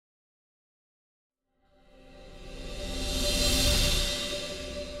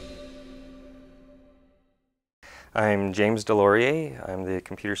I'm James Deslauriers. I'm the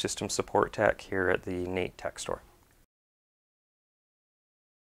Computer Systems Support Tech here at the NAIT Tech Store.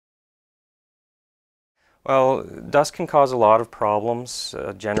 Well, dust can cause a lot of problems.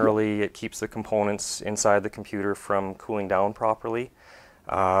 Generally, it keeps the components inside the computer from cooling down properly.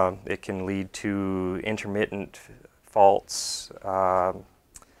 It can lead to intermittent faults, the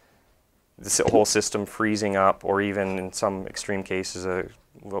whole system freezing up, or even in some extreme cases,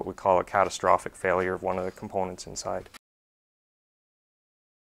 what we call a catastrophic failure of one of the components inside.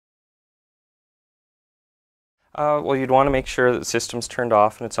 Well, you'd want to make sure that the system's turned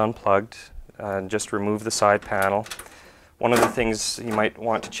off and it's unplugged. Just remove the side panel. One of the things you might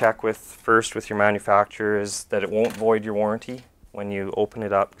want to check with first with your manufacturer is that it won't void your warranty when you open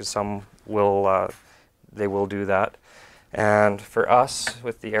it up, because some will, they will do that. And for us,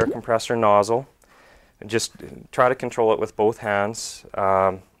 with the air compressor nozzle, just try to control it with both hands,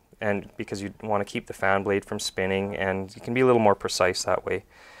 and because you want to keep the fan blade from spinning, and you can be a little more precise that way.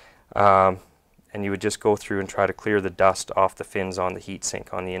 And you would just go through and try to clear the dust off the fins on the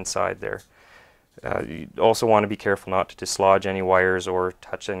heatsink on the inside there. You also want to be careful not to dislodge any wires or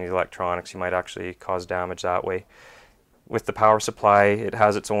touch any electronics. You might actually cause damage that way. With the power supply, it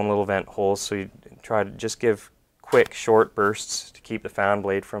has its own little vent holes, so you try to just give quick, short bursts to keep the fan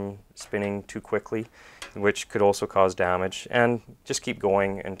blade from spinning too quickly, which could also cause damage. And just keep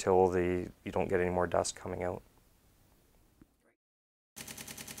going until you don't get any more dust coming out.